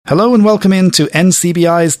Hello and welcome into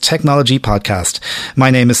NCBI's Technology Podcast.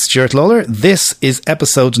 My name is Stuart Lawler. This is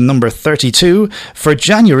episode number 32 for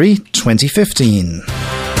January 2015.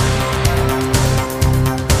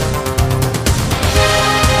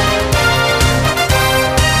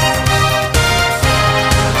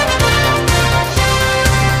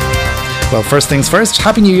 Well, first things first,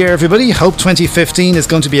 Happy New Year, everybody. Hope 2015 is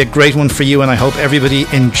going to be a great one for you, and I hope everybody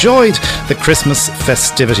enjoyed the Christmas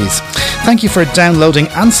festivities. Thank you for downloading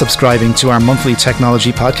and subscribing to our monthly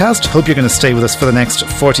technology podcast. Hope you're going to stay with us for the next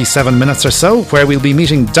 47 minutes or so, where we'll be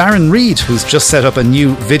meeting Darren Reid, who's just set up a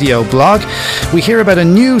new video blog. We hear about a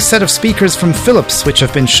new set of speakers from Philips, which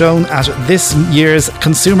have been shown at this year's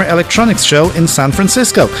Consumer Electronics Show in San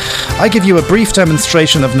Francisco. I give you a brief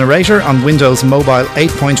demonstration of Narrator on Windows Mobile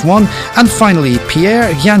 8.1, and finally,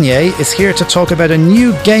 Pierre Gagné is here to talk about a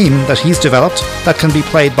new game that he's developed that can be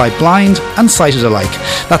played by blind and sighted alike.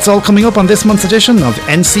 That's all coming up on this month's edition of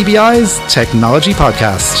NCBI's Technology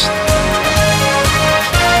Podcast.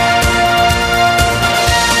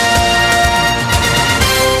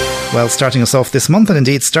 Well, starting us off this month, and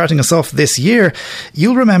indeed starting us off this year,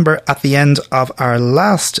 you'll remember at the end of our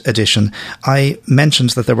last edition, I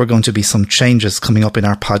mentioned that there were going to be some changes coming up in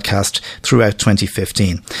our podcast throughout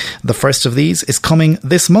 2015. The first of these is coming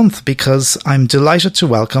this month because I'm delighted to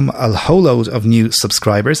welcome a whole load of new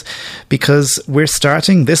subscribers, because we're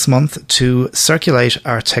starting this month to circulate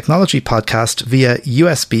our technology podcast via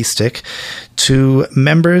USB stick to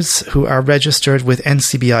members who are registered with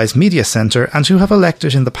NCBI's Media Centre and who have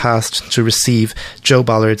elected in the past to receive Joe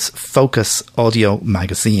Bollard's Focus audio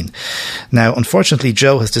magazine. Now, unfortunately,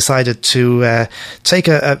 Joe has decided to take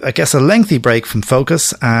a lengthy break from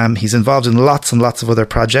Focus. He's involved in lots and lots of other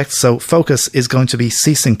projects, so Focus is going to be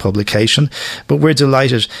ceasing publication, but we're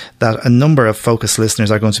delighted that a number of Focus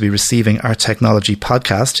listeners are going to be receiving our technology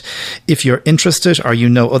podcast. If you're interested or you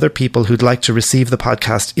know other people who'd like to receive the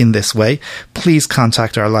podcast in this way, please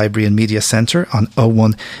contact our Library and Media Centre on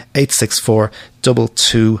 01 864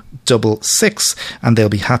 2266 and they'll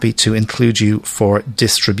be happy to include you for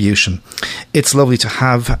distribution. It's lovely to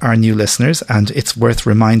have our new listeners, and it's worth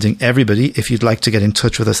reminding everybody, if you'd like to get in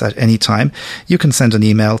touch with us at any time, you can send an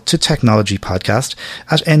email to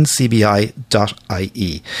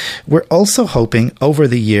technologypodcast@ncbi.ie. We're also hoping over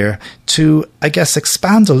the year to,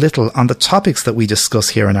 expand a little on the topics that we discuss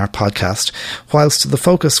here in our podcast. Whilst the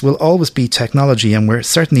focus will always be technology, and we're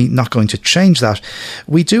certainly not going to change that,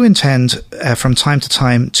 we do intend from time to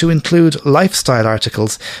time to include lifestyle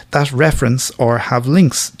articles that reference or have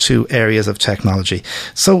links to areas of technology.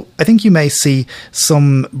 So I think you may see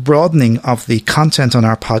some broadening of the content on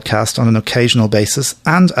our podcast on an occasional basis.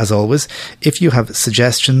 And as always, if you have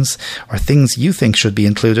suggestions or things you think should be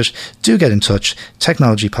included, do get in touch,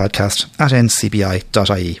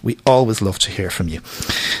 technologypodcast@ncbi.ie. We always love to hear from you.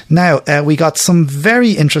 Now, we got some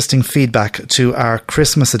very interesting feedback to our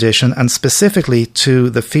Christmas edition, and specifically to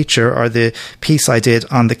the feature or the piece I did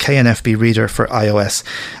on the KNFB reader for iOS.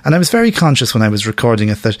 And I was very conscious when I was recording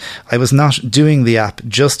it that I was not doing the app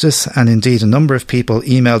justice, and indeed a number of people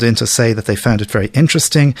emailed in to say that they found it very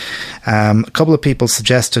interesting. A couple of people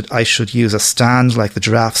suggested I should use a stand like the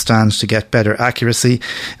giraffe stand to get better accuracy,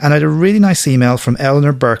 and I had a really nice email from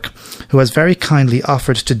Eleanor Burke, who has very kindly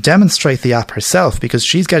offered to demonstrate the app herself because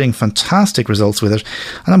she's getting fantastic results with it,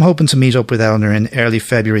 and I'm hoping to meet up with Eleanor in early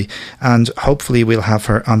February, and hopefully we'll have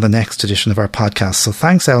her on the next edition of our podcast. So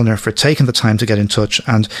thanks, Eleanor, for taking the time to get in touch,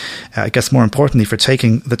 and more importantly for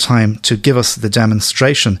taking the time to give us the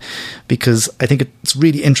demonstration, because I think it's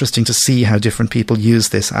really interesting to see how different people use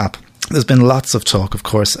this app. There's been lots of talk, of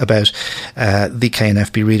course, about the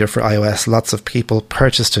KNFB reader for iOS. Lots of people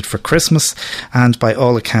purchased it for Christmas, and by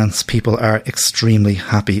all accounts, people are extremely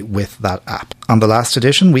happy with that app. On the last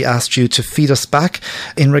edition, we asked you to feed us back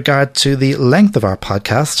in regard to the length of our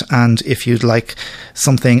podcast, and if you'd like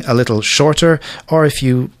something a little shorter, or if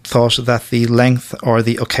you thought that the length or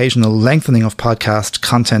the occasional lengthening of podcast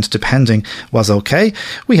content depending was okay.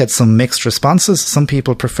 We had some mixed responses, some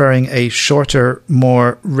people preferring a shorter,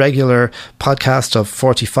 more regular podcast of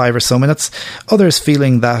 45 or so minutes, others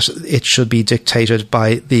feeling that it should be dictated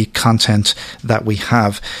by the content that we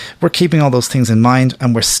have. We're keeping all those things in mind,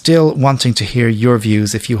 and we're still wanting to hear your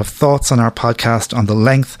views. If you have thoughts on our podcast, on the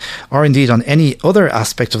length, or indeed on any other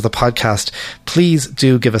aspect of the podcast, please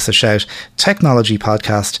do give us a shout.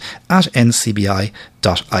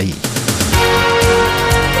 technologypodcast@ncbi.ie.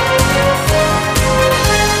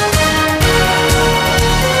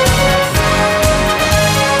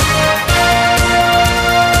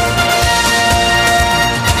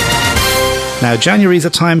 Now, Now, January is a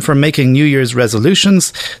time for making New Year's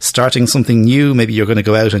resolutions, starting something new. Maybe you're going to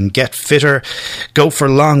go out and get fitter, go for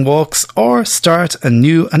long walks, or start a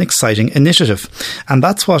new and exciting initiative. And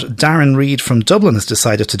that's what Darren Reid from Dublin has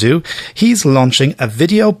decided to do. He's launching a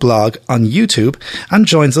video blog on YouTube and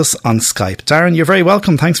joins us on Skype. Darren, you're very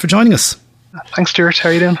welcome. Thanks for joining us. Thanks, Stuart. How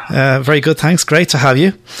are you doing? Very good, thanks. Great to have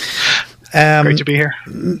you. Great to be here.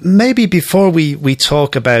 Maybe before we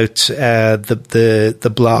talk about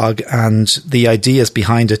the blog and the ideas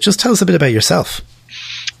behind it, just tell us a bit about yourself.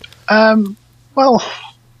 Well,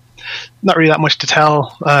 not really that much to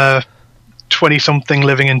tell. 20-something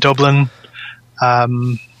living in Dublin.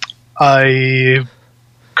 I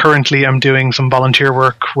currently am doing some volunteer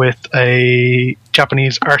work with a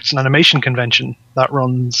Japanese arts and animation convention that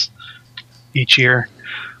runs each year.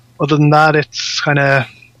 Other than that, it's kind of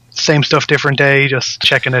same stuff, different day, just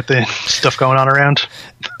checking out the stuff going on around.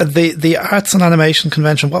 The arts and animation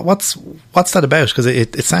convention, what's that about? Because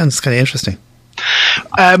it sounds kind of interesting.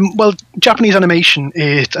 Well, Japanese animation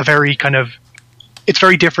is it's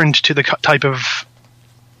very different to the type of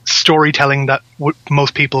storytelling that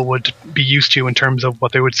most people would be used to in terms of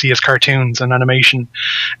what they would see as cartoons and animation.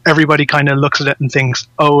 Everybody kind of looks at it and thinks,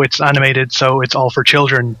 oh, it's animated, so it's all for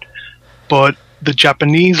children. But the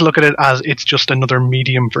Japanese look at it as it's just another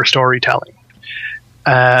medium for storytelling.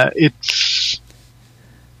 It's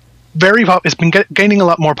been gaining a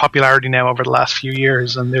lot more popularity now over the last few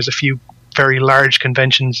years, and there's a few very large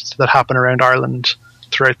conventions that happen around Ireland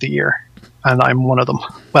throughout the year, and I'm one of them.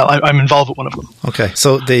 Well, I'm involved with one of them. Okay,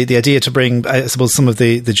 so the idea to bring, I suppose, some of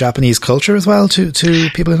the Japanese culture as well to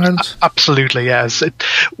people in Ireland? Absolutely, yes.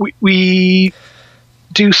 We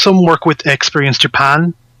do some work with Experience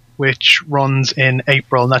Japan, which runs in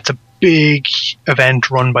April, and that's a big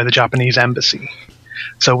event run by the Japanese embassy.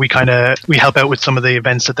 So we help out with some of the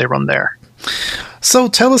events that they run there. So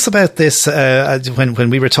tell us about this.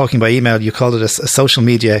 When we were talking by email, you called it a social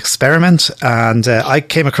media experiment, and I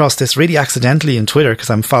came across this really accidentally in Twitter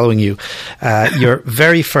because I'm following you. Your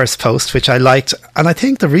very first post, which I liked, and I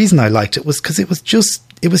think the reason I liked it was because it was just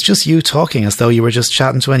you talking as though you were just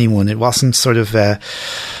chatting to anyone. It wasn't sort of, it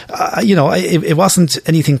wasn't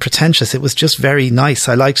anything pretentious. It was just very nice.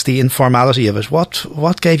 I liked the informality of it.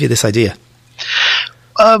 What gave you this idea?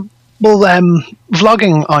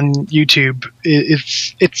 Vlogging on YouTube,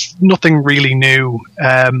 it's nothing really new.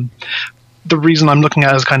 The reason I'm looking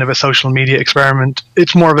at it as kind of a social media experiment,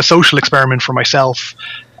 it's more of a social experiment for myself.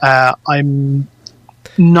 I'm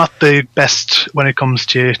not the best when it comes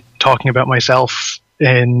to talking about myself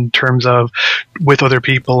in terms of with other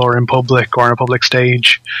people or in public or on a public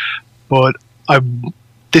stage. But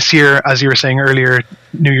this year, as you were saying earlier,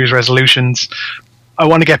 New Year's resolutions, I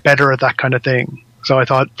want to get better at that kind of thing. So I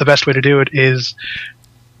thought the best way to do it is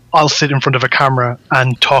I'll sit in front of a camera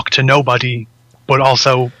and talk to nobody, but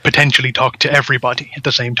also potentially talk to everybody at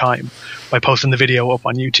the same time by posting the video up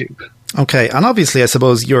on YouTube. Okay, and obviously, I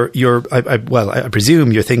suppose I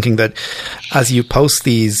presume you're thinking that as you post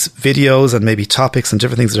these videos and maybe topics and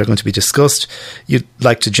different things that are going to be discussed, you'd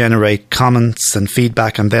like to generate comments and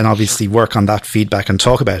feedback, and then obviously work on that feedback and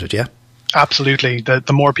talk about it. Yeah. Absolutely.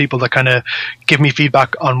 The more people that kind of give me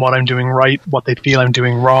feedback on what I'm doing right, what they feel I'm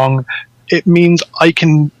doing wrong, it means I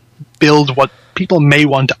can build what people may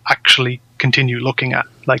want to actually continue looking at.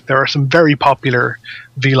 Like, there are some very popular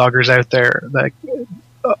vloggers out there. Like,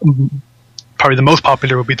 probably the most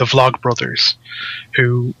popular would be the Vlogbrothers,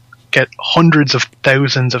 who get hundreds of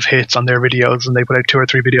thousands of hits on their videos, and they put out 2 or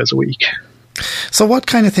 3 videos a week. So what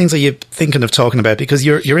kind of things are you thinking of talking about? Because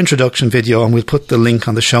your introduction video, and we'll put the link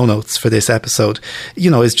on the show notes for this episode,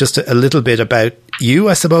 is just a little bit about you,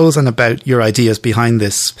 I suppose, and about your ideas behind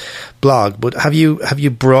this blog. But have you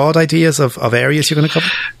broad ideas of areas you're going to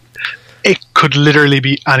cover? It could literally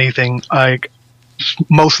be anything.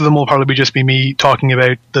 Most of them will probably just be me talking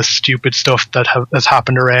about the stupid stuff that has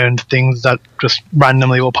happened around, things that just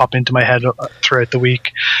randomly will pop into my head throughout the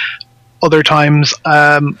week. Other times,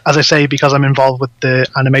 as I say, because I'm involved with the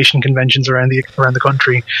animation conventions around the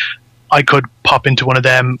country, I could pop into one of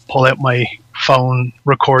them, pull out my phone,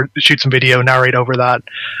 record, shoot some video, narrate over that,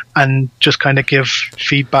 and just kind of give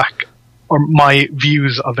feedback or my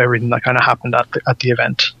views of everything that kind of happened at the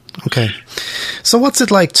event. Okay. So what's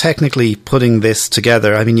it like technically putting this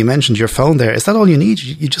together? I mean, you mentioned your phone there. Is that all you need?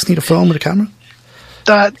 You just need a phone with a camera?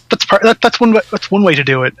 That's one way to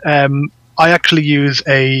do it. I actually use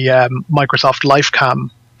a Microsoft LifeCam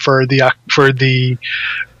for the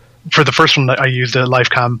first one that I used, a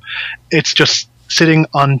LifeCam. It's just sitting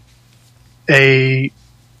on a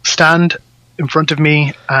stand in front of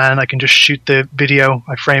me, and I can just shoot the video.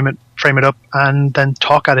 I frame it up, and then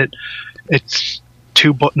talk at it. It's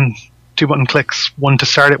 2 button 2-button clicks, one to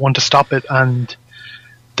start it, one to stop it, and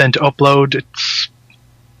then to upload. It's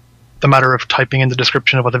the matter of typing in the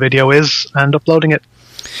description of what the video is and uploading it.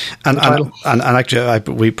 And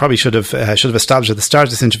actually, we probably should have established at the start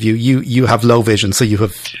of this interview. You have low vision, so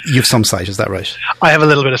you've some sight. Is that right? I have a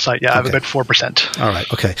little bit of sight. Yeah, okay. I have about 4%. All right.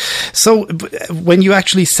 Okay. So when you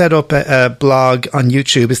actually set up a blog on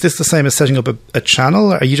YouTube, is this the same as setting up a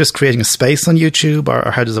channel? Are you just creating a space on YouTube,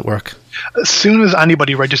 or how does it work? As soon as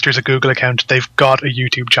anybody registers a Google account, they've got a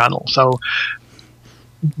YouTube channel. So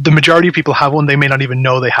the majority of people have one. They may not even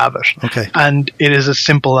know they have it. Okay. And it is as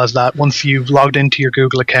simple as that. Once you've logged into your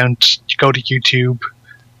Google account, you go to YouTube,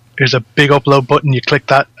 there's a big upload button, you click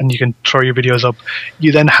that and you can throw your videos up.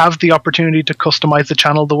 You then have the opportunity to customize the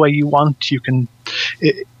channel the way you want.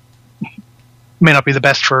 It may not be the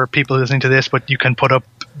best for people listening to this, but you can put up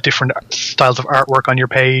different styles of artwork on your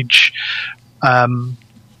page.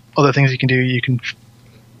 Other things you can do, you can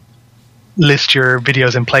list your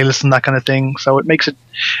videos in playlists and that kind of thing. So it makes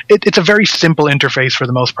it's a very simple interface for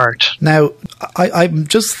the most part. Now, I'm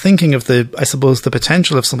just thinking of the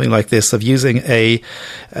potential of something like this, of using a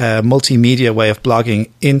multimedia way of blogging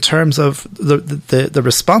in terms of the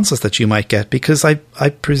responses that you might get, because I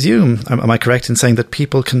presume, am I correct in saying that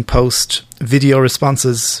people can post video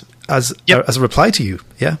responses as a reply to you?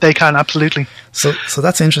 Yeah, they can, absolutely. So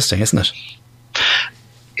that's interesting, isn't it?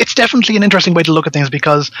 It's definitely an interesting way to look at things,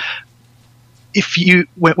 because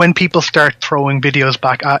when people start throwing videos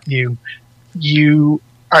back at you, you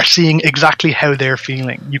are seeing exactly how they're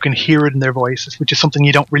feeling. You can hear it in their voices, which is something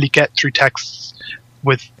you don't really get through texts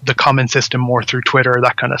with the comment system or through Twitter,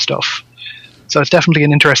 that kind of stuff. So it's definitely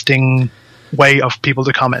an interesting way of people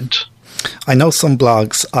to comment. I know some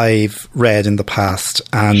blogs I've read in the past,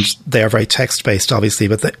 and they are very text-based, obviously,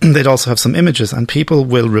 but they'd also have some images, and people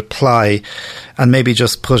will reply and maybe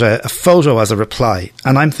just put a photo as a reply.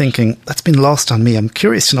 And I'm thinking, that's been lost on me. I'm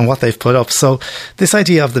curious to know what they've put up. So this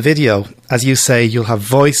idea of the video, as you say, you'll have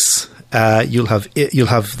voice, you'll have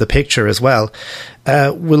the picture as well,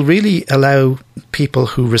 will really allow people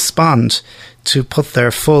who respond to put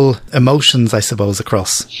their full emotions, I suppose,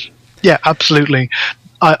 across. Yeah, absolutely.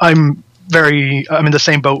 I'm in the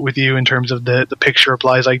same boat with you in terms of the picture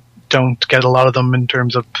replies. I don't get a lot of them in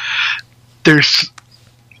terms of there's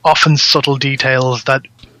often subtle details that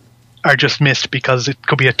are just missed because it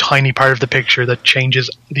could be a tiny part of the picture that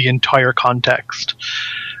changes the entire context.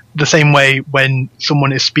 The same way when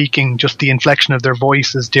someone is speaking, just the inflection of their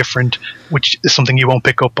voice is different, which is something you won't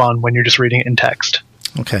pick up on when you're just reading it in text.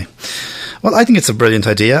 Okay. Well, I think it's a brilliant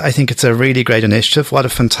idea. I think it's a really great initiative. What a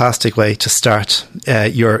fantastic way to start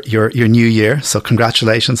your new year. So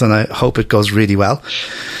congratulations, and I hope it goes really well.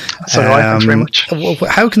 So do I. Thanks very much.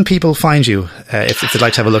 How can people find you if they'd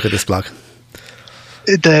like to have a look at this blog?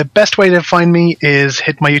 The best way to find me is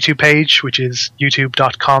hit my YouTube page, which is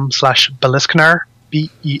youtube.com/Belisknar,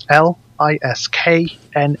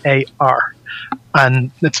 BELISKNAR.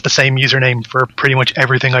 And it's the same username for pretty much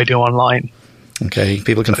everything I do online. Okay,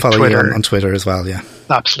 people can follow you on Twitter as well, yeah.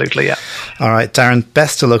 Absolutely, yeah. All right, Darren,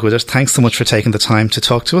 best of luck with it. Thanks so much for taking the time to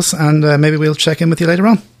talk to us, and maybe we'll check in with you later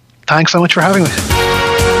on. Thanks so much for having me.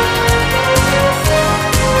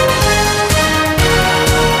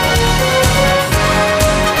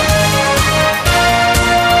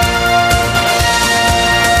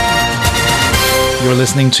 You're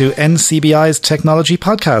listening to NCBI's Technology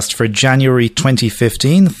Podcast for January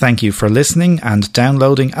 2015. Thank you for listening and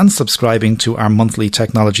downloading and subscribing to our monthly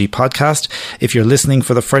technology podcast. If you're listening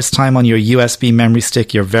for the first time on your USB memory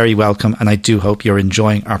stick, you're very welcome, and I do hope you're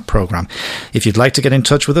enjoying our program. If you'd like to get in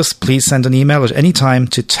touch with us, please send an email at any time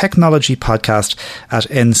to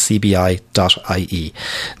technologypodcast@ncbi.ie.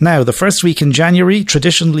 Now, the first week in January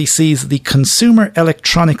traditionally sees the Consumer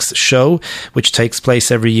Electronics Show, which takes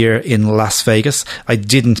place every year in Las Vegas. I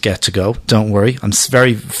didn't get to go, don't worry. I'm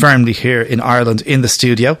very firmly here in Ireland in the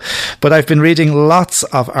studio. But I've been reading lots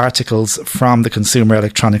of articles from the Consumer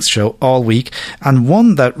Electronics Show all week. And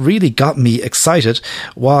one that really got me excited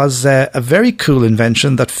was a very cool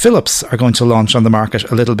invention that Philips are going to launch on the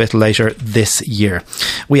market a little bit later this year.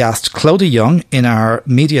 We asked Clodagh Young in our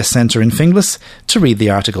media centre in Finglas to read the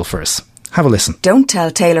article for us. Have a listen. Don't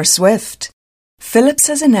tell Taylor Swift. Philips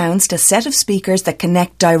has announced a set of speakers that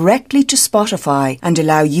connect directly to Spotify and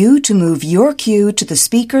allow you to move your cue to the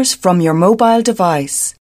speakers from your mobile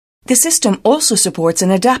device. The system also supports an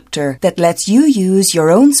adapter that lets you use your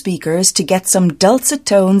own speakers to get some dulcet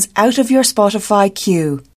tones out of your Spotify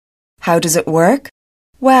cue. How does it work?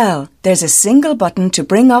 Well, there's a single button to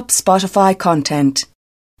bring up Spotify content.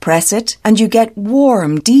 Press it and you get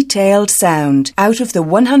warm, detailed sound out of the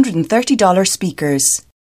 $130 speakers.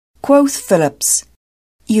 Quoth Philips,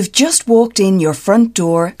 You've just walked in your front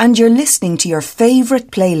door and you're listening to your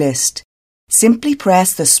favourite playlist. Simply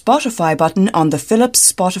press the Spotify button on the Philips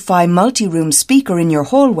Spotify multi-room speaker in your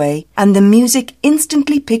hallway and the music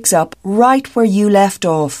instantly picks up right where you left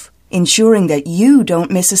off, ensuring that you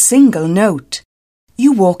don't miss a single note.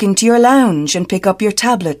 You walk into your lounge and pick up your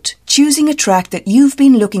tablet, choosing a track that you've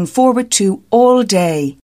been looking forward to all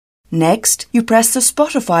day. Next, you press the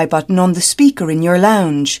Spotify button on the speaker in your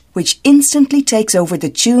lounge, which instantly takes over the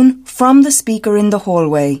tune from the speaker in the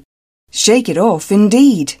hallway. Shake it off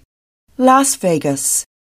indeed. Las Vegas.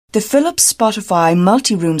 The Philips Spotify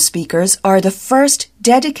multi-room speakers are the first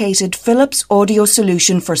dedicated Philips audio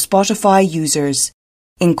solution for Spotify users.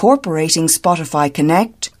 Incorporating Spotify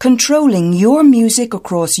Connect, controlling your music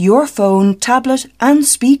across your phone, tablet and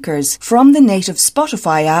speakers from the native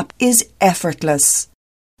Spotify app is effortless.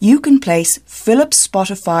 You can place Philips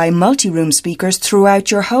Spotify multi-room speakers throughout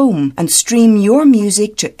your home and stream your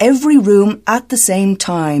music to every room at the same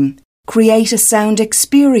time. Create a sound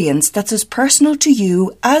experience that's as personal to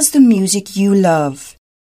you as the music you love.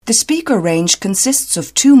 The speaker range consists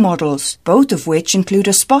of 2 models, both of which include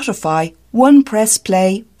a Spotify One Press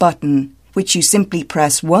Play button, which you simply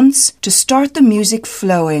press once to start the music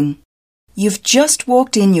flowing. You've just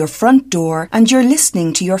walked in your front door and you're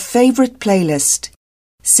listening to your favourite playlist.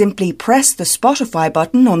 Simply press the Spotify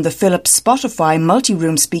button on the Philips Spotify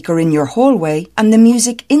multi-room speaker in your hallway and the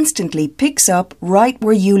music instantly picks up right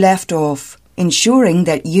where you left off, ensuring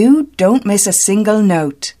that you don't miss a single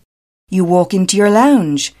note. You walk into your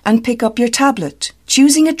lounge and pick up your tablet,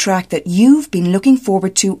 choosing a track that you've been looking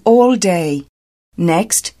forward to all day.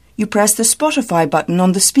 Next, you press the Spotify button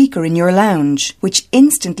on the speaker in your lounge, which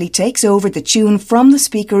instantly takes over the tune from the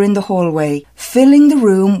speaker in the hallway, filling the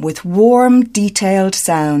room with warm, detailed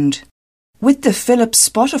sound. With the Philips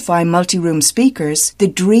Spotify multi-room speakers, the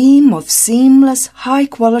dream of seamless,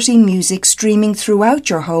 high-quality music streaming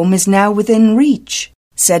throughout your home is now within reach,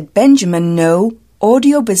 said Benjamin No,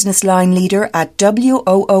 Audio Business Line Leader at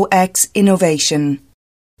WOOX Innovation.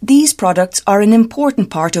 These products are an important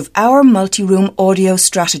part of our multi-room audio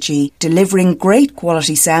strategy, delivering great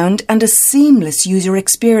quality sound and a seamless user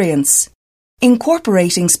experience.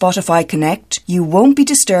 Incorporating Spotify Connect, you won't be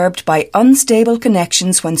disturbed by unstable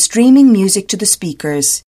connections when streaming music to the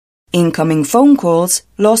speakers. Incoming phone calls,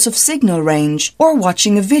 loss of signal range, or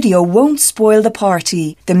watching a video won't spoil the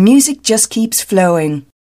party. The music just keeps flowing.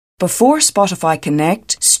 Before Spotify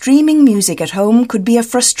Connect, streaming music at home could be a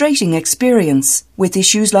frustrating experience, with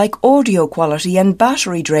issues like audio quality and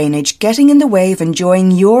battery drainage getting in the way of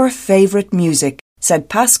enjoying your favourite music, said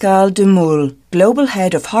Pascal Demoule, Global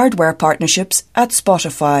Head of Hardware Partnerships at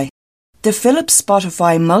Spotify. The Philips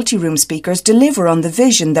Spotify multi-room speakers deliver on the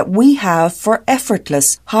vision that we have for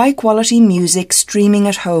effortless, high-quality music streaming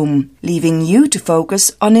at home, leaving you to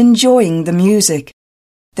focus on enjoying the music.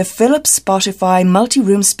 The Philips Spotify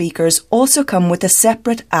multi-room speakers also come with a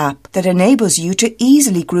separate app that enables you to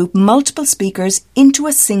easily group multiple speakers into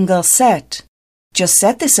a single set. Just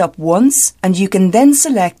set this up once and you can then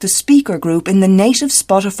select the speaker group in the native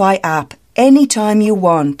Spotify app anytime you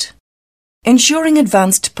want. Ensuring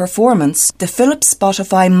advanced performance, the Philips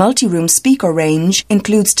Spotify multi-room speaker range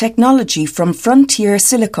includes technology from Frontier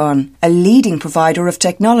Silicon, a leading provider of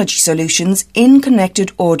technology solutions in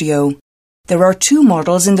connected audio. There are 2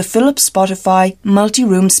 models in the Philips Spotify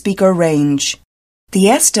multi-room speaker range. The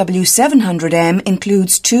SW700M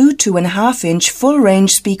includes 2 2.5-inch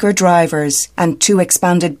full-range speaker drivers and 2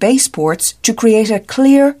 expanded bass ports to create a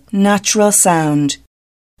clear, natural sound.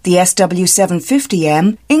 The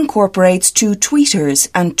SW750M incorporates 2 tweeters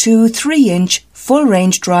and 2 3-inch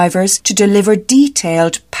full-range drivers to deliver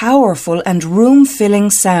detailed, powerful and room-filling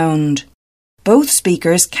sound. Both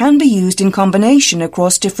speakers can be used in combination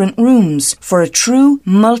across different rooms for a true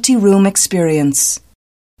multi-room experience.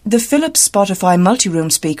 The Philips Spotify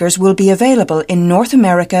multi-room speakers will be available in North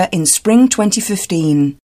America in spring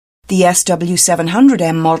 2015. The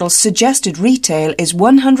SW700M model's suggested retail is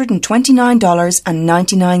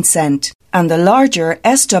 $129.99, and the larger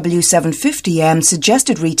SW750M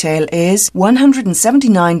suggested retail is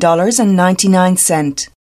 $179.99.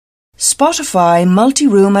 Spotify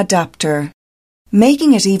Multi-Room Adapter.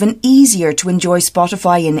 Making it even easier to enjoy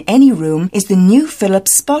Spotify in any room is the new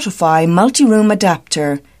Philips Spotify Multi-Room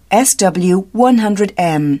Adapter,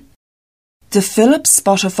 SW100M. The Philips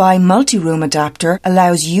Spotify Multi-Room Adapter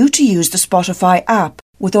allows you to use the Spotify app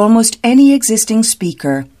with almost any existing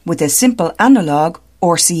speaker with a simple analog,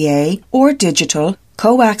 RCA, or digital,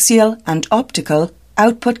 coaxial and optical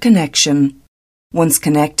output connection. Once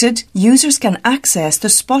connected, users can access the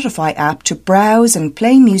Spotify app to browse and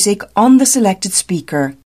play music on the selected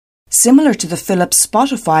speaker. Similar to the Philips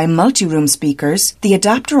Spotify multi-room speakers, the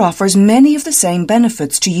adapter offers many of the same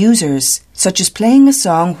benefits to users, such as playing a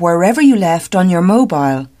song wherever you left on your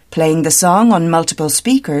mobile, playing the song on multiple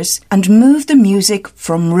speakers, and move the music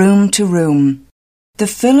from room to room. The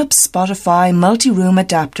Philips Spotify multi-room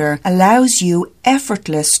adapter allows you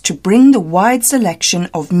effortless to bring the wide selection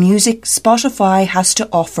of music Spotify has to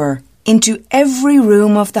offer into every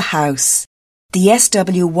room of the house. The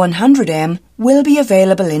SW100M will be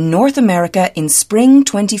available in North America in spring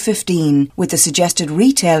 2015 with a suggested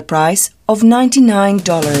retail price of $99.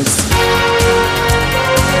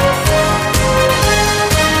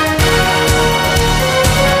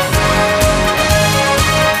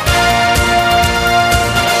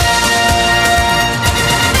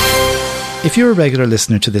 If you're a regular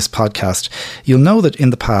listener to this podcast, you'll know that in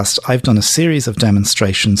the past I've done a series of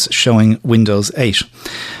demonstrations showing Windows 8.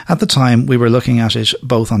 At the time, we were looking at it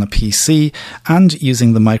both on a PC and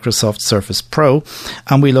using the Microsoft Surface Pro,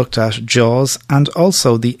 and we looked at JAWS and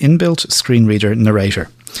also the inbuilt screen reader narrator.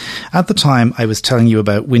 At the time, I was telling you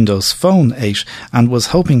about Windows Phone 8 and was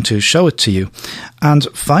hoping to show it to you, and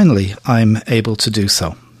finally I'm able to do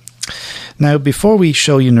so. Now, before we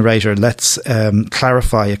show you Narrator, let's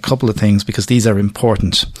clarify a couple of things because these are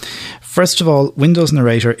important. First of all, Windows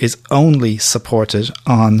Narrator is only supported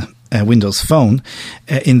on Windows Phone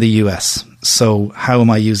in the US. So how am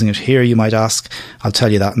I using it here, you might ask? I'll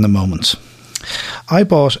tell you that in a moment. I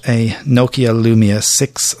bought a Nokia Lumia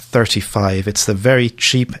 635. It's the very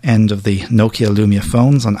cheap end of the Nokia Lumia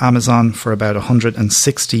phones on Amazon for about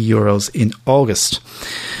 €160 in August.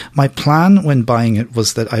 My plan when buying it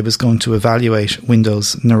was that I was going to evaluate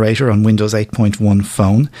Windows Narrator on Windows 8.1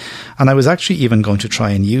 phone, and I was actually even going to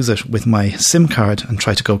try and use it with my SIM card and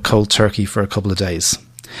try to go cold turkey for a couple of days.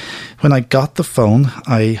 When I got the phone,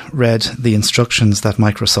 I read the instructions that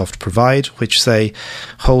Microsoft provide, which say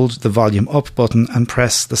hold the volume up button and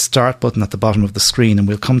press the start button at the bottom of the screen, and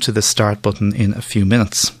we'll come to the start button in a few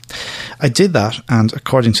minutes. I did that, and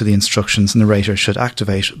according to the instructions, Narrator should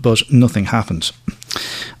activate, but nothing happened.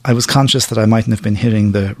 I was conscious that I mightn't have been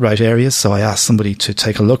hitting the right areas, so I asked somebody to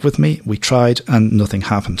take a look with me. We tried, and nothing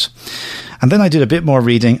happened. And then I did a bit more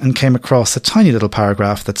reading and came across a tiny little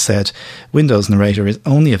paragraph that said Windows Narrator is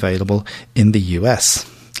only available in the US.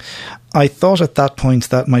 I thought at that point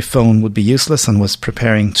that my phone would be useless and was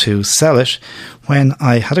preparing to sell it when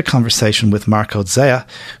I had a conversation with Marco Zea,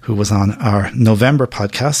 who was on our November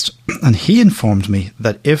podcast, and he informed me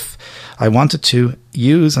that if I wanted to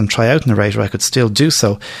use and try out Narrator, I could still do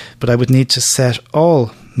so, but I would need to set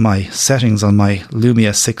all my settings on my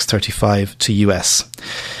Lumia 635 to US.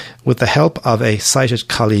 With the help of a sighted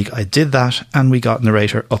colleague, I did that, and we got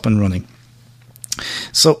Narrator up and running.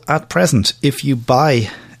 So at present, if you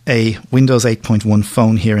buy a Windows 8.1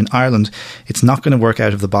 phone here in Ireland, it's not going to work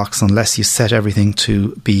out of the box unless you set everything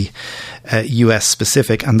to be US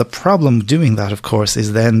specific. And the problem doing that, of course,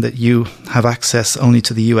 is then that you have access only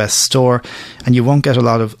to the US store, and you won't get a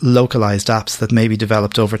lot of localized apps that may be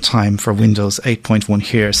developed over time for Windows 8.1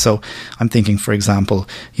 here. So I'm thinking, for example,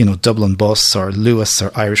 Dublin Bus or Lewis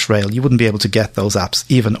or Irish Rail. You wouldn't be able to get those apps,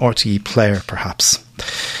 even RTE Player perhaps.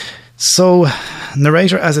 So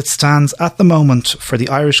Narrator as it stands at the moment for the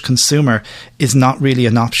Irish consumer is not really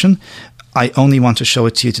an option. I only want to show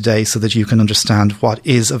it to you today so that you can understand what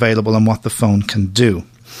is available and what the phone can do.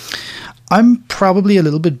 I'm probably a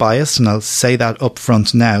little bit biased, and I'll say that up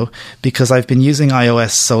front now, because I've been using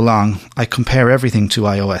iOS so long, I compare everything to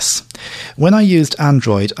iOS. When I used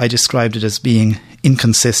Android, I described it as being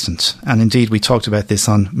inconsistent, and indeed we talked about this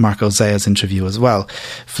on Marco Zea's interview as well.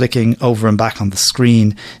 Flicking over and back on the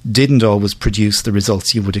screen didn't always produce the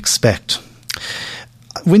results you would expect.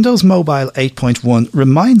 Windows Mobile 8.1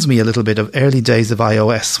 reminds me a little bit of early days of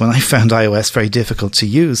iOS, when I found iOS very difficult to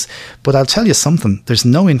use. But I'll tell you something, there's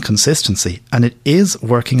no inconsistency, and it is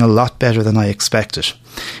working a lot better than I expected.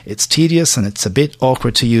 It's tedious and it's a bit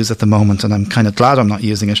awkward to use at the moment, and I'm kind of glad I'm not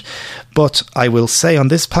using it. But I will say on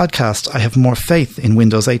this podcast, I have more faith in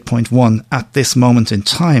Windows 8.1 at this moment in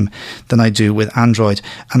time than I do with Android,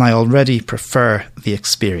 and I already prefer the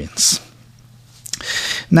experience.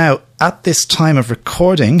 Now, at this time of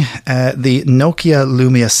recording, the Nokia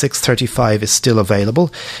Lumia 635 is still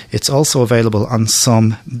available. It's also available on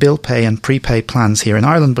some bill pay and prepay plans here in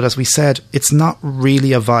Ireland, but as we said, it's not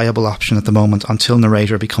really a viable option at the moment until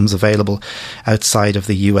Narrator becomes available outside of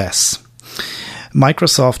the US.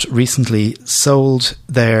 Microsoft recently sold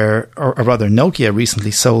or rather Nokia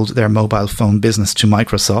recently sold their mobile phone business to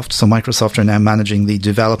Microsoft. So Microsoft are now managing the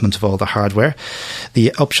development of all the hardware.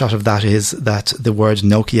 The upshot of that is that the word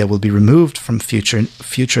Nokia will be removed from future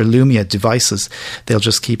Lumia devices. They'll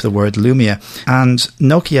just keep the word Lumia. And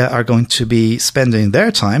Nokia are going to be spending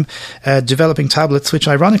their time developing tablets, which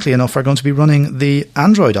ironically enough are going to be running the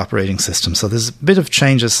Android operating system. So there's a bit of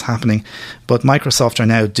changes happening, but Microsoft are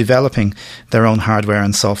now developing their own hardware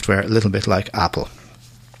and software, a little bit like Apple.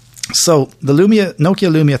 So the Nokia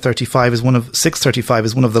Lumia 635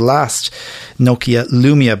 is one of the last Nokia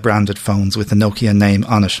Lumia branded phones with the Nokia name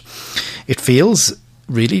on it. It feels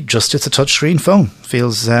really it's a touchscreen phone.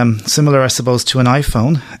 Feels similar, I suppose, to an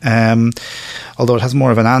iPhone, although it has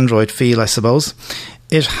more of an Android feel, I suppose.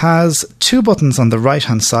 It has 2 buttons on the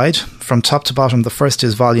right-hand side. From top to bottom, the first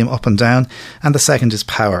is volume up and down, and the second is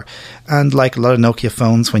power. And like a lot of Nokia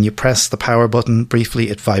phones, when you press the power button, briefly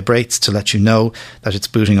it vibrates to let you know that it's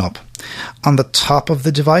booting up. On the top of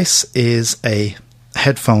the device is a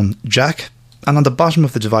headphone jack, and on the bottom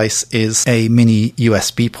of the device is a mini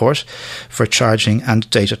USB port for charging and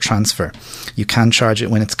data transfer. You can charge it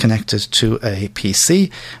when it's connected to a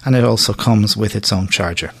PC, and it also comes with its own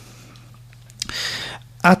charger.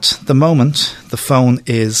 At the moment, the phone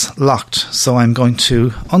is locked, so I'm going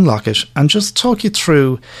to unlock it and just talk you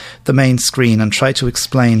through the main screen and try to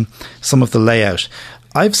explain some of the layout.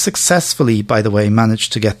 I've successfully, by the way,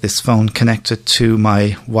 managed to get this phone connected to my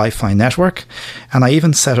Wi-Fi network, and I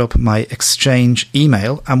even set up my Exchange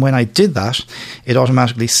email, and when I did that, it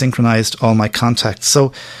automatically synchronized all my contacts.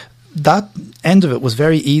 So that end of it was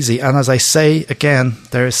very easy, and as I say again,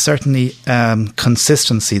 there is certainly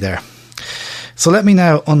consistency there. So let me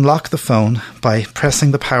now unlock the phone by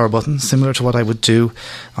pressing the power button, similar to what I would do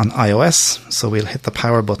on iOS. So we'll hit the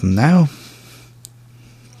power button now,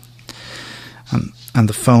 and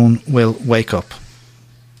the phone will wake up.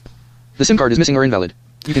 The SIM card is missing or invalid.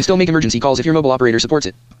 You can still make emergency calls if your mobile operator supports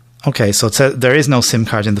it. Okay, so it said there is no SIM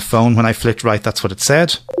card in the phone. When I flicked right, that's what it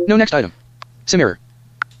said. No next item. SIM error.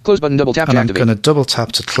 Close button, double tap to activate. I'm going to double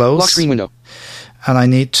tap to close. Lock screen window. And I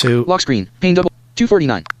need to... Lock screen. Pane double...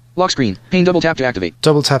 249. Lock screen. Pane double tap to activate.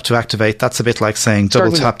 Double tap to activate. That's a bit like saying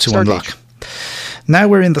double tap to unlock. Page. Now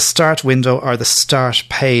we're in the start window, or the start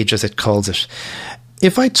page as it calls it.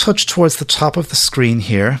 If I touch towards the top of the screen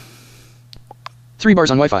here... 3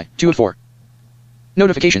 bars on Wi-Fi, 2 of 4.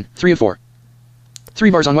 Notification, 3 of 4. 3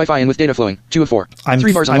 bars on Wi-Fi and with data flowing, 2 of 4.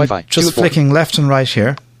 3 bars on Wi-Fi, 2 of 4. Just flicking left and right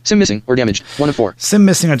here. SIM missing or damaged, 1 of 4. SIM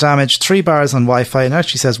missing or damaged, 3 bars on Wi-Fi, and it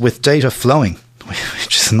actually says with data flowing,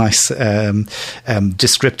 which is a nice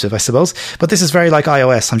descriptive, I suppose. But this is very like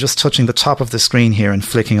iOS. I'm just touching the top of the screen here and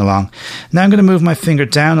flicking along. Now I'm going to move my finger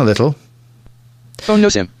down a little. Phone no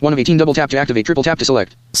SIM, 1 of 18, double tap to activate, triple tap to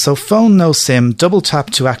select. So phone no SIM, double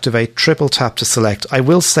tap to activate, triple tap to select. I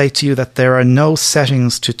will say to you that there are no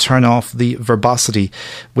settings to turn off the verbosity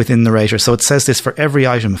within Narrator. So it says this for every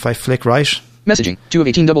item. If I flick right... Messaging, 2 of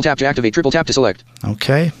 18, double tap to activate, triple tap to select.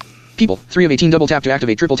 Okay. People, 3 of 18, double tap to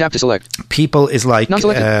activate, triple tap to select. People is like...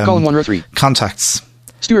 Non-selected, column 1, row 3. Contacts.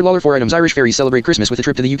 Stuart Lawler, 4 items, Irish Ferries celebrate Christmas with a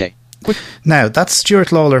trip to the UK. Quick. Now, that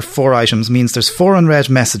Stuart Lawler 4 items means there's 4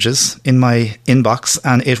 unread messages in my inbox,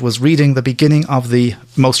 and it was reading the beginning of the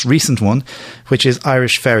most recent one, which is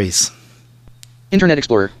Irish Ferries. Internet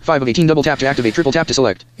Explorer, 5 of 18, double tap to activate, triple tap to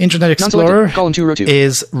select. Internet Explorer column 2, row 2.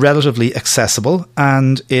 is relatively accessible,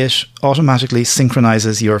 and it automatically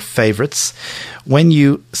synchronizes your favorites. When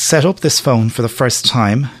you set up this phone for the first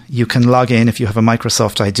time, you can log in if you have a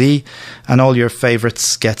Microsoft ID, and all your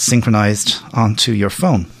favorites get synchronized onto your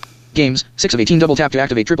phone. Games, 6 of 18, double tap to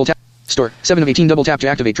activate, triple tap. Store, 7 of 18, double tap to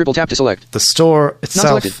activate, triple tap to select. The store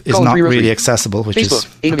itself is not really accessible, which Facebook,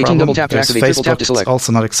 is 8 of 18, double tap to activate, triple tap to select.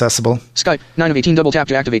 Also not accessible. Skype, 9 of 18, double tap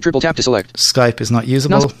to activate, triple tap to select. Skype is not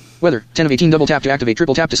usable. Weather, 10 of 18, double tap to activate,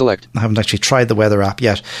 triple tap to select. I haven't actually tried the weather app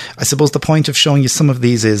yet. I suppose the point of showing you some of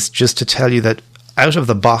these is just to tell you that out of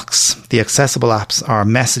the box, the accessible apps are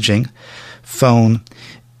messaging, phone,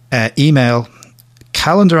 email,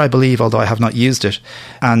 calendar, I believe, although I have not used it,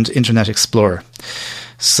 and Internet Explorer.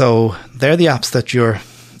 So they're the apps that you're,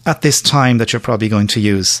 at this time, that you're probably going to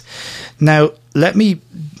use. Now, let me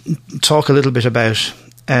talk a little bit about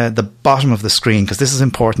the bottom of the screen, because this is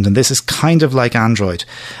important, and this is kind of like Android.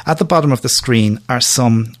 At the bottom of the screen are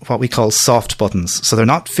some what we call soft buttons. So they're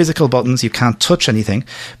not physical buttons, you can't touch anything,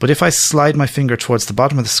 but if I slide my finger towards the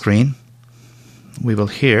bottom of the screen, we will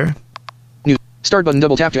hear... New Start button,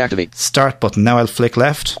 double tap to activate. Start button. Now I'll flick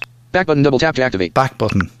left. Back button, double tap to activate. Back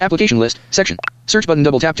button. Application list, section. Search button,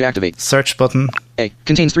 double tap to activate. Search button. A.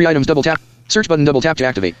 Contains 3 items, double tap. Search button, double tap to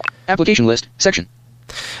activate. Application list, section.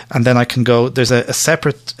 And then I can go, there's a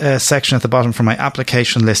separate section at the bottom for my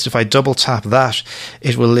application list. If I double tap that,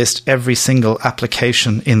 it will list every single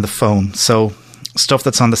application in the phone. So stuff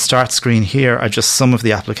that's on the start screen here are just some of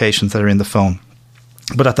the applications that are in the phone.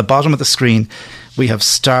 But at the bottom of the screen, we have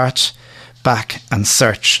Start, Back and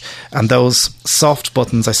Search. And those soft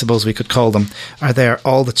buttons, I suppose we could call them, are there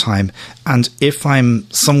all the time. And if I'm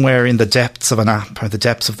somewhere in the depths of an app or the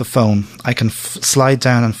depths of the phone, I can slide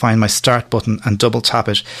down and find my Start button and double tap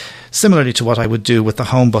it, similarly to what I would do with the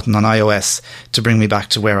Home button on iOS to bring me back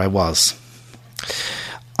to where I was.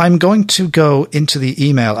 I'm going to go into the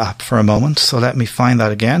email app for a moment, so let me find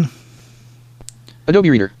that again. Adobe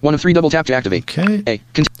Reader, 1 of 3, double tap to activate. Okay.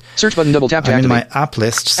 Search button, double tap to activate. I'm in my app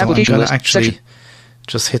list, so Application I'm going list, to actually section.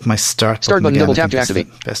 just hit my Start Start button, again. double I tap think to this is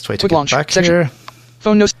activate. the best way to Quick get launch, back section. here.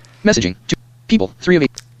 Phone notes, messaging, 2 people, 3 of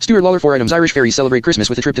 8. Stuart Lawler, 4 items. Irish Ferries celebrate Christmas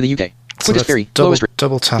with a trip to the UK. So Quickest let's ferry, double, lowest rate.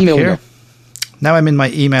 double tap Email here. window. Now I'm in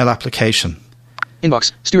my email application,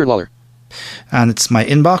 Inbox, Stuart Lawler. and it's my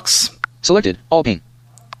inbox. Selected, all pane.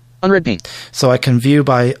 Unread pane. So I can view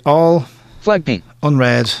by all, Flag pane.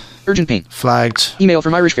 unread, Urgent pane. flagged. Email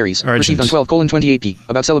from Irish Ferries. Urgent. Received on 12:28p.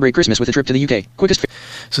 About celebrate Christmas with a trip to the UK. Quickest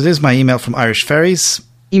So this is my email from Irish Ferries.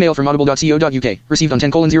 Email from audible.co.uk. Received on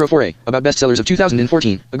 10:04a. About bestsellers of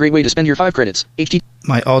 2014. A great way to spend your 5 credits. HT.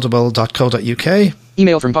 My audible.co.uk.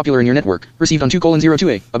 Email from Popular in your network. Received on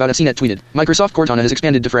 2:02a. About a CNET tweeted. Microsoft Cortana has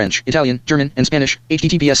expanded to French, Italian, German, and Spanish.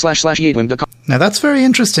 https://eadwim.com. Now that's very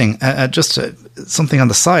interesting. Just something on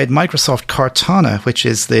the side. Microsoft Cortana, which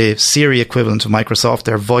is the Siri equivalent of Microsoft,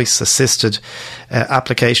 their voice-assisted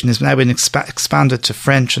application, has now been expanded to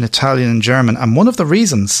French and Italian and German. And one of the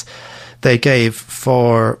reasons they gave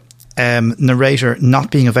for Narrator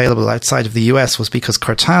not being available outside of the US was because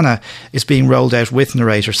Cortana is being rolled out with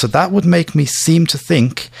Narrator. So that would make me seem to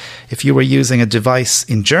think if you were using a device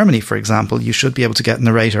in Germany, for example, you should be able to get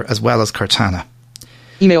Narrator as well as Cortana.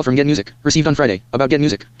 Email from Get Music. Received on Friday. About Get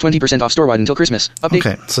Music. 20% off storewide until Christmas. Update.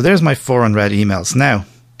 Okay, so there's my 4 unread emails. Now,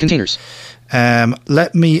 Containers.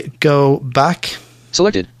 let me go back.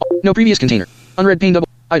 Selected. No previous container. Unread pane double.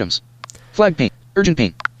 Items. Flag pane. Urgent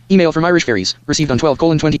pane. Email from Irish Ferries. Received on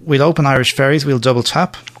 12:20. We'll open Irish Ferries. We'll double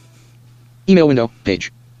tap. Email window.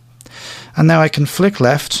 Page. And now I can flick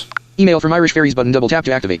left. Email from Irish Ferries button double tap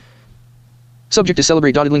to activate. Subject to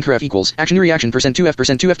celebrate dotted link ref equals action reaction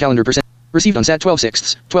 %2f calendar %. Received on Sat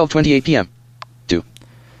 12/6, 12:28 p.m.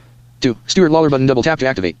 2. Stuart Lawler button double tap to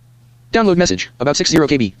activate. Download message about 60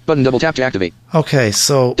 KB button double tap to activate. Okay,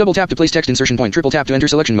 so Double tap to place text insertion point. Triple tap to enter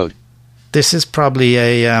selection mode. this is probably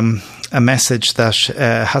a message that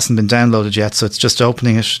hasn't been downloaded yet, so it's just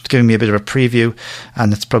opening it, giving me a bit of a preview,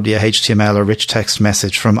 and it's probably a HTML or rich text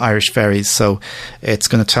message from Irish Ferries, so it's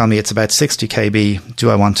going to tell me it's about 60 KB. Do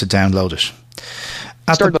I want to download it?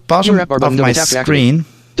 At Start the bottom app bar of button, my double tap to screen,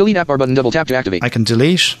 Delete app bar button double tap to activate. I can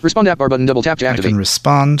delete. Respond app bar button double tap to I activate. can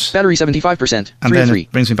respond. Battery 75%. And 3 then of 3.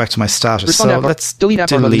 it brings me back to my status. Respond So app bar. let's Delete app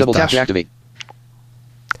bar button delete double tap to that. activate.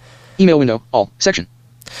 Email window. All. Section.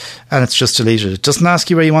 And it's just deleted. It doesn't ask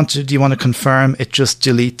you where you want to. Do you want to confirm? It just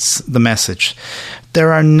deletes the message.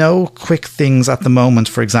 There are no quick things at the moment.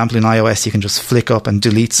 For example, in iOS, you can just flick up and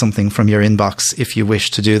delete something from your inbox if you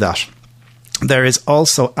wish to do that. There is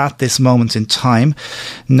also, at this moment in time,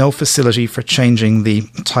 no facility for changing the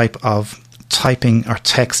type of typing or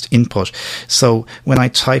text input. So when I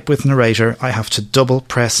type with Narrator, I have to double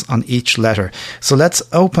press on each letter. So let's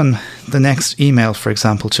open the next email, for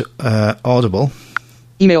example, to Audible.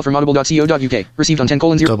 Email from audible.co.uk. Received on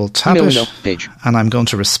 10:0. Double tap Email it, window. Page. and I'm going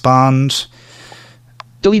to respond.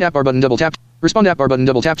 Delete app bar button double tap. Respond app bar button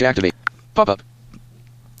double tap to activate. Pop up.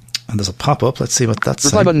 And there's a pop-up. Let's see what that's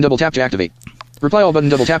Reply saying. button double tap to activate. Reply all button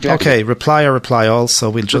double tap to activate. Okay, reply or reply all. So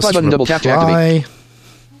we'll just Reply button, double tap to reply.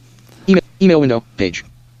 Email window. Page.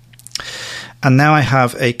 And now I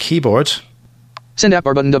have a keyboard. Send app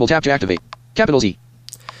bar button double tap to activate. Capital Z.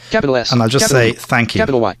 Capital S. And I'll just capital say V, thank you.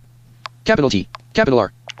 Capital Y. Capital T. Capital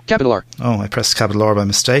R. Capital R. Oh, I pressed capital R by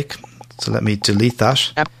mistake. So let me delete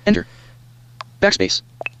that. App. Enter. Backspace.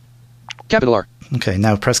 Capital R. Okay,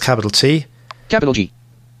 now press capital T. Capital G.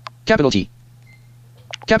 Capital T.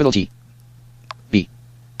 Capital T. B.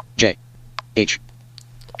 J. H.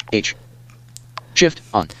 H. Shift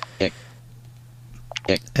on. A.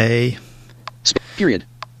 A. A. Period.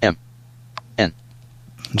 M. N.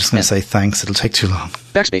 I'm just going to say thanks. It'll take too long.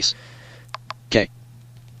 Backspace. K.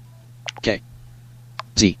 K.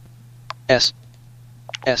 Z. S.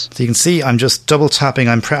 S. So you can see I'm just double tapping.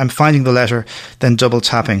 I'm finding the letter, then double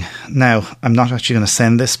tapping. Now, I'm not actually going to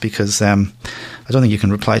send this because I don't think you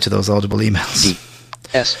can reply to those Audible emails. D.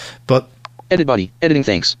 S. But Edit body. Editing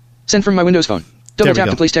thanks. Sent from my Windows phone. Double tap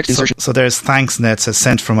to place text insertion. So there's thanks, Ned says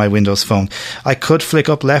sent from my Windows phone. I could flick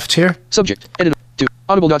up left here. Subject, edit, to,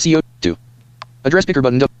 audible.co, to. Address picker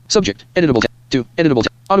button, subject, editable, to, editable,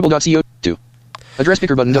 audible.co, to. Address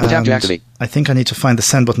picker button, double tap to activate. I think I need to find the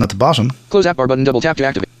send button at the bottom. Close app bar button, double tap to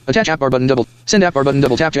activate. Attach app bar button, double. Send app bar button,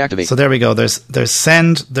 double tap to activate. So there we go. There's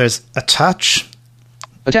send, there's attach.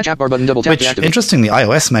 Attach app bar button, double tap to activate. Which, interestingly,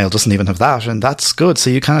 iOS Mail doesn't even have that, and that's good. So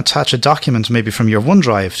you can attach a document maybe from your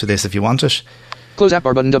OneDrive to this if you want it. Close app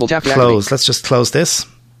bar button, double tap to activate. Close. Let's just close this.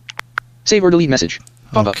 Save or delete message.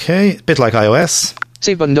 Pop-up. Okay, a bit like iOS.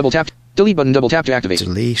 Save button, double tap. Delete button, double tap to activate.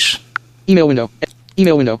 Delete. Email window.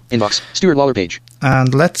 Email window. Inbox. Stuart Lawler page.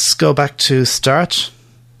 And let's go back to start.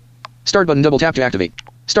 Start button, double tap to activate.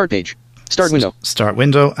 Start page. Start window. Start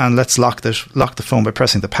window, and let's lock the phone by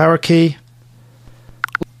pressing the power key.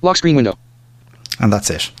 Lock screen window. And that's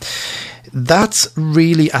it. That's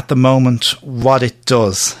really at the moment what it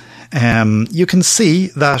does. You can see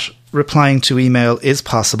that replying to email is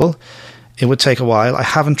possible. It would take a while. I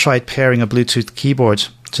haven't tried pairing a Bluetooth keyboard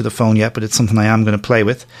to the phone yet, but it's something I am going to play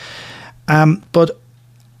with. But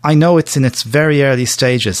I know it's in its very early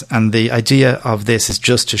stages, and the idea of this is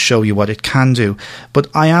just to show you what it can do. But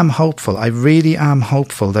I am hopeful. I really am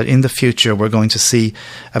hopeful that in the future we're going to see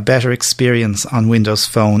a better experience on Windows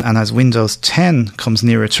Phone. And as Windows 10 comes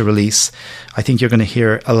nearer to release, I think you're going to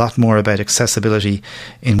hear a lot more about accessibility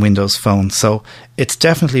in Windows Phone. So it's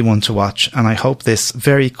definitely one to watch, and I hope this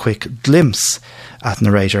very quick glimpse at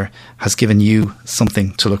Narrator has given you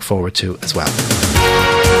something to look forward to as well.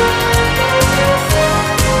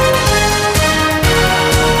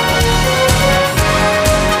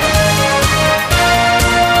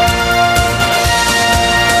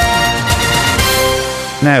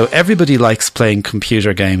 Now, everybody likes playing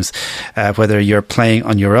computer games, whether you're playing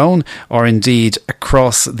on your own or indeed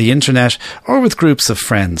across the internet or with groups of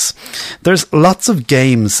friends. There's lots of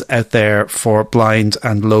games out there for blind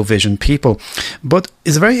and low vision people, but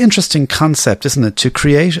it's a very interesting concept, isn't it, to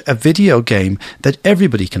create a video game that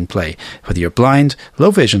everybody can play, whether you're blind,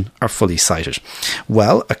 low vision or fully sighted.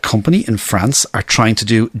 Well, a company in France are trying to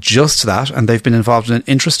do just that, and they've been involved in an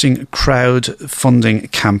interesting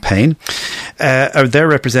crowdfunding campaign.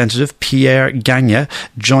 Their representative, Pierre Gagne,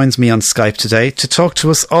 joins me on Skype today to talk to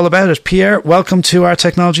us all about it. Pierre, welcome to our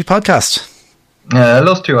technology podcast.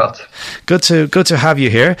 Hello, Stuart. Good to have you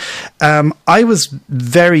here. I was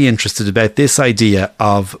very interested about this idea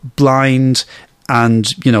of blind and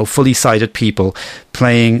fully sighted people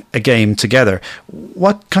playing a game together.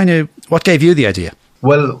 What gave you the idea?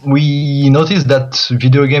 Well, we noticed that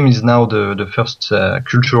video game is now the first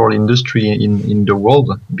cultural industry in the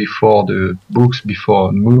world, before the books,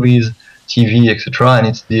 before movies, TV, etc. And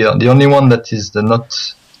it's the only one that is not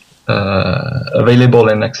available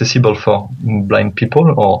and accessible for blind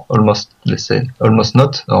people, or almost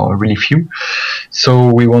not, or really few.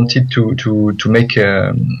 So we wanted to make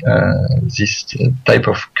this type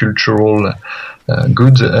of cultural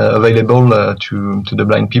goods available to the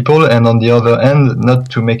blind people, and on the other hand, not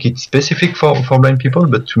to make it specific for blind people,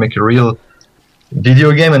 but to make a real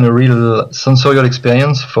video game and a real sensorial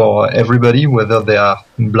experience for everybody, whether they are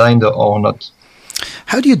blind or not.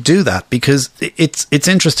 How do you do that? Because it's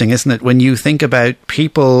interesting, isn't it? When you think about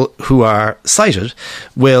people who are sighted,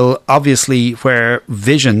 will obviously where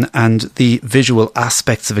vision and the visual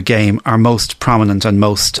aspects of a game are most prominent and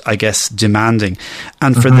most, I guess, demanding.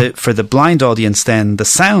 And for the blind audience, then the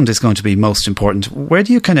sound is going to be most important. Where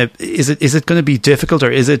do you is it going to be difficult,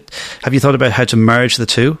 or have you thought about how to merge the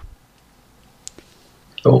two?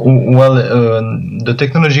 Well, the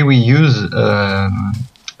technology we use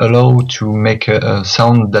allow to make a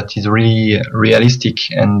sound that is really realistic,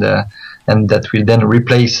 and that will then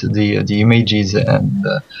replace the images and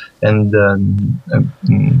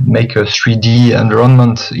make a 3D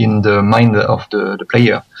environment in the mind of the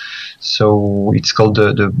player. So it's called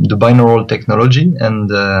the binaural technology, and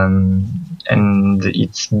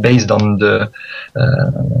it's based on the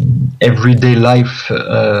everyday life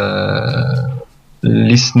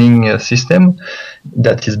listening system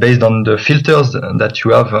that is based on the filters that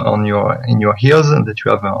you have in your ears and that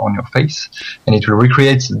you have on your face, and it will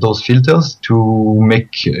recreate those filters to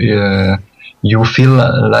make you feel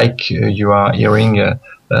like you are hearing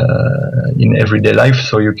in everyday life.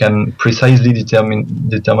 So you can precisely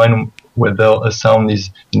determine whether a sound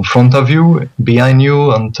is in front of you, behind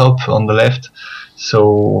you, on top, on the left.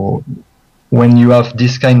 So when you have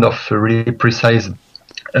this kind of really precise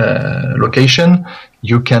location,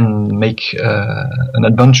 you can make an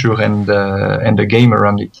adventure and a game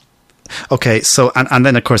around it. Okay, so and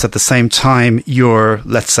then of course at the same time, your,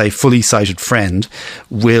 let's say, fully sighted friend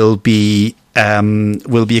will be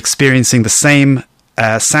experiencing the same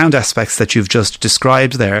sound aspects that you've just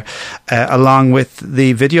described there, along with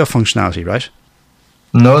the video functionality, right?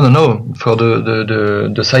 No. For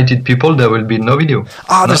the sighted people, there will be no video.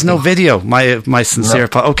 There's no video. My sincere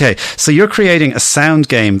okay. So you're creating a sound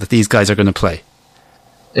game that these guys are going to play.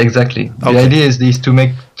 Exactly. The idea is to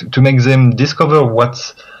make them discover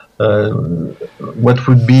what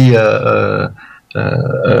would be a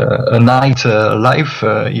night life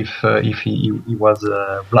if he was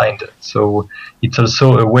blind. So it's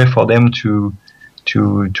also a way for them to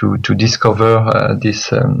discover this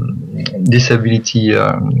disability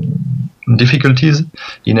difficulties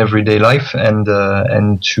in everyday life and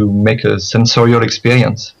to make a sensorial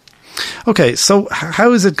experience. Okay, so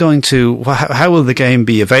how is it going to? How will the game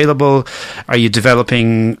be available? Are you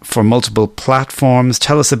developing for multiple platforms?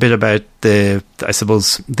 Tell us a bit about the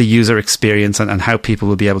user experience and how people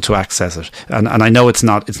will be able to access it. And I know it's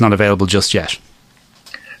not available just yet.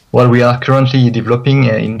 Well, we are currently developing,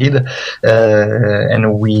 indeed,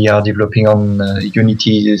 and we are developing on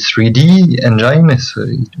Unity 3D engine,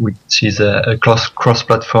 which is a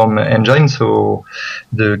cross-platform engine. So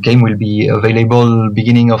the game will be available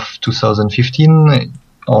beginning of 2015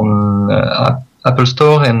 on Apple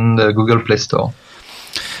Store and Google Play Store.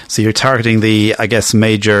 So you're targeting the, I guess,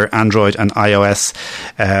 major Android and iOS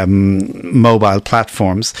mobile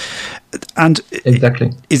platforms. And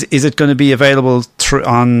exactly, is it going to be available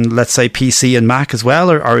on, let's say, PC and Mac as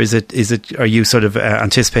well, or are you sort of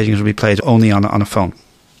anticipating it will be played only on a phone?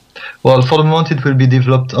 Well, for the moment, it will be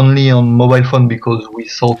developed only on mobile phone because we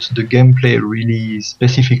thought the gameplay really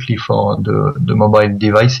specifically for the mobile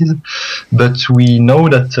devices. But we know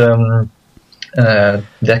that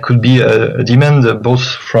there could be a demand both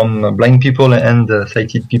from blind people and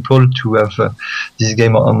sighted people to have this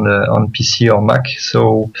game on PC or Mac.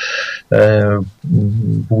 So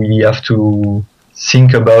we have to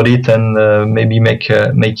think about it and maybe make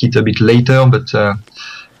it a bit later. But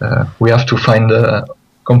we have to find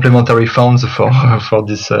complementary funds for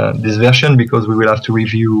this version because we will have to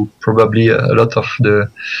review probably a lot of the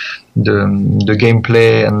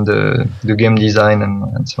gameplay and the game design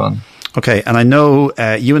and so on. Okay, and I know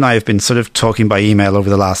you and I have been sort of talking by email over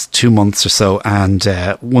the last 2 months or so, and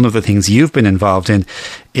one of the things you've been involved in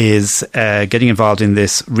is getting involved in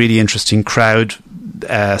this really interesting crowd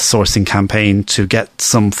sourcing campaign to get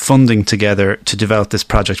some funding together to develop this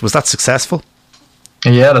project. Was that successful?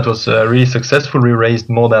 Yeah, that was really successful. We raised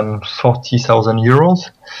more than 40,000 euros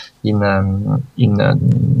in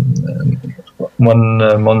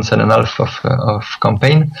 1 month and a half of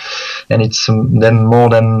campaign, and it's then more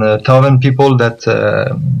than 1,000 people that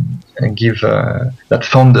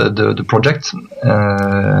found the project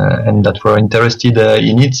and that were interested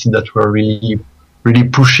in it, that were really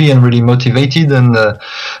pushy and really motivated,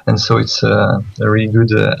 and so it's a really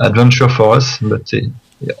good adventure for us, but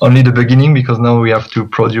only the beginning, because now we have to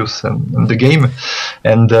produce the game,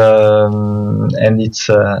 and it's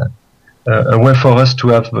a way for us to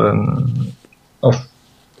have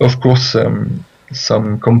of course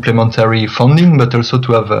some complementary funding, but also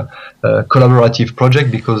to have a collaborative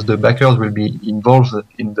project, because the backers will be involved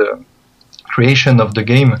in the creation of the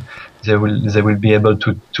game. They will be able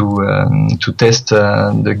to test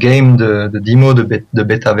the game, the demo, the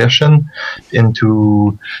beta version, and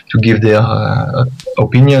to give their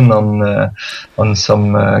opinion on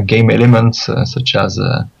some game elements such as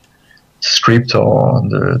script or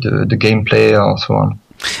the gameplay or so on.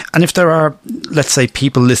 And if there are, let's say,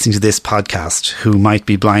 people listening to this podcast who might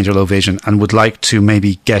be blind or low vision and would like to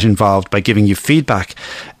maybe get involved by giving you feedback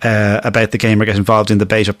about the game or get involved in the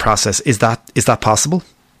beta process, is that possible?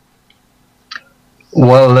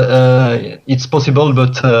 Well, it's possible,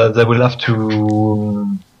 but they will have to,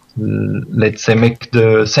 let's say, make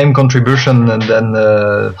the same contribution and then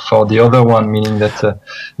for the other one, meaning that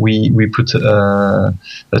we put 20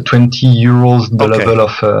 euros the level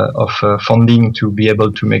of funding to be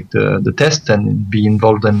able to make the test and be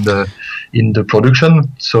involved in the production.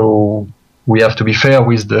 So we have to be fair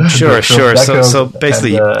with the sure. So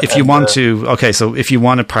basically, if you want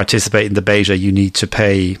to participate in the beta, you need to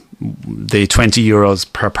pay the 20 euros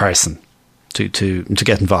per person to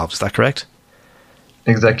get involved. Is that correct?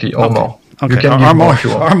 Exactly, or more. Okay, or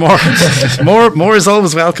more. More is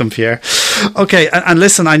always welcome, Pierre. Okay, and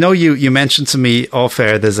listen, I know you mentioned to me off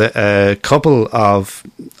air there's a couple of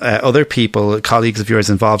other people, colleagues of yours,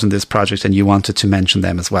 involved in this project, and you wanted to mention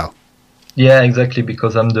them as well. Yeah, exactly,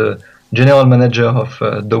 because I'm the general manager of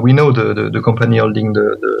Dowino, the company holding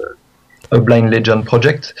the A Blind Legend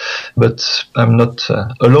project, but I'm not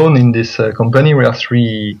alone in this company. We are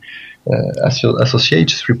three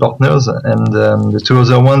associates, 3 partners, and the 2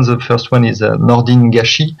 other ones. The first one is Nordin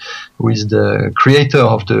Gashi, who is the creator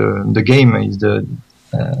of the game. He's the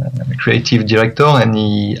creative director, and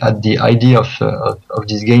he had the idea of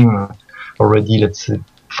this game already, let's say,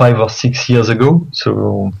 5 or 6 years ago.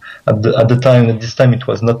 So at this time, it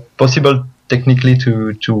was not possible technically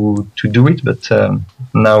to do it, but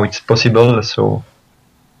now it's possible. So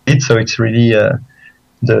it's really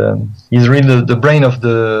he's really the brain of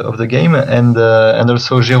the game, and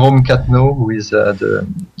also Jérôme Catteneau, who is the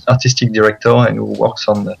artistic director and who works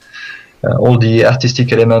on all the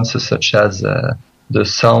artistic elements such as the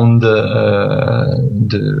sound, but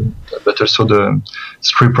also the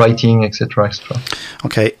script writing, etc., etc.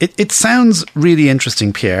 Okay, it sounds really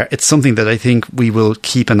interesting, Pierre. It's something that I think we will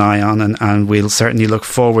keep an eye on, and we'll certainly look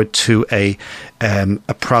forward to a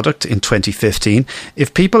product in 2015.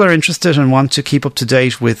 If people are interested and want to keep up to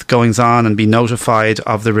date with goings on and be notified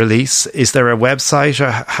of the release, is there a website,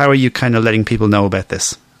 or how are you kind of letting people know about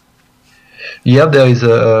this? Yeah, there is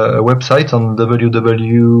a website on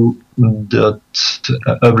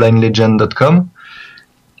www.uplinelegend.com,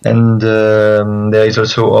 and there is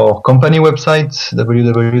also our company website,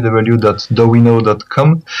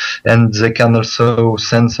 www.dowino.com, and they can also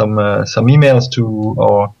send some emails to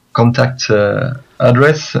our contact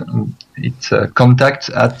address. It's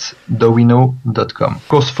contact@dowino.com. Of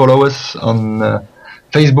course, follow us on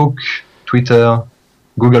Facebook, Twitter,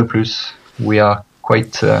 Google+. We are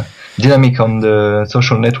quite dynamic on the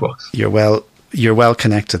social networks. You're well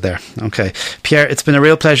connected there. Okay. Pierre, it's been a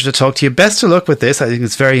real pleasure to talk to you. Best of luck with this. I think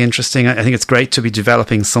it's very interesting. I think it's great to be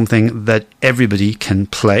developing something that everybody can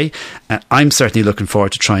play. I'm certainly looking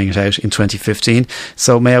forward to trying it out in 2015.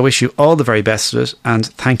 So may I wish you all the very best of it, and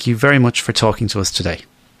thank you very much for talking to us today.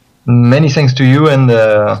 Many thanks to you, and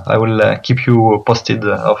I will keep you posted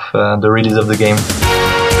of the release of the game.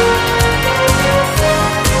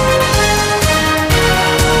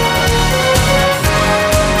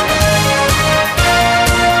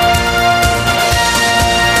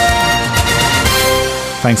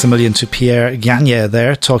 Thanks a million to Pierre Gagne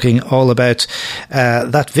there, talking all about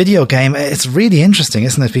that video game. It's really interesting,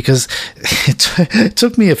 isn't it? Because it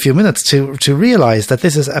took me a few minutes to realise that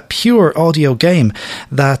this is a pure audio game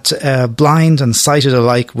that blind and sighted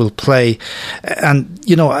alike will play. And,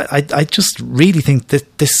 you know, I just really think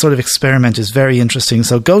that this sort of experiment is very interesting.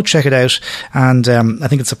 So go check it out. And I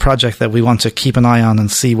think it's a project that we want to keep an eye on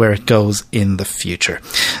and see where it goes in the future.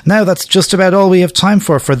 Now, that's just about all we have time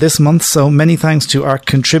for this month. So many thanks to our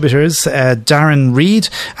contributors, Darren Reid,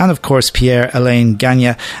 and of course Pierre-Alain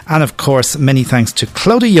Gagne, and of course many thanks to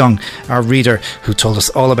Clodagh Young, our reader, who told us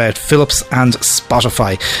all about Philips and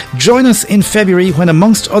Spotify. Join us in February when,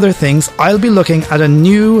 amongst other things, I'll be looking at a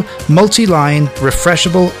new multi-line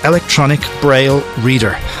refreshable electronic braille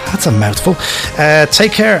reader. That's a mouthful.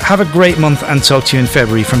 Take care, have a great month, and talk to you in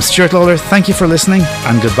February. From Stuart Lawler, thank you for listening,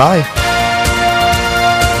 and goodbye.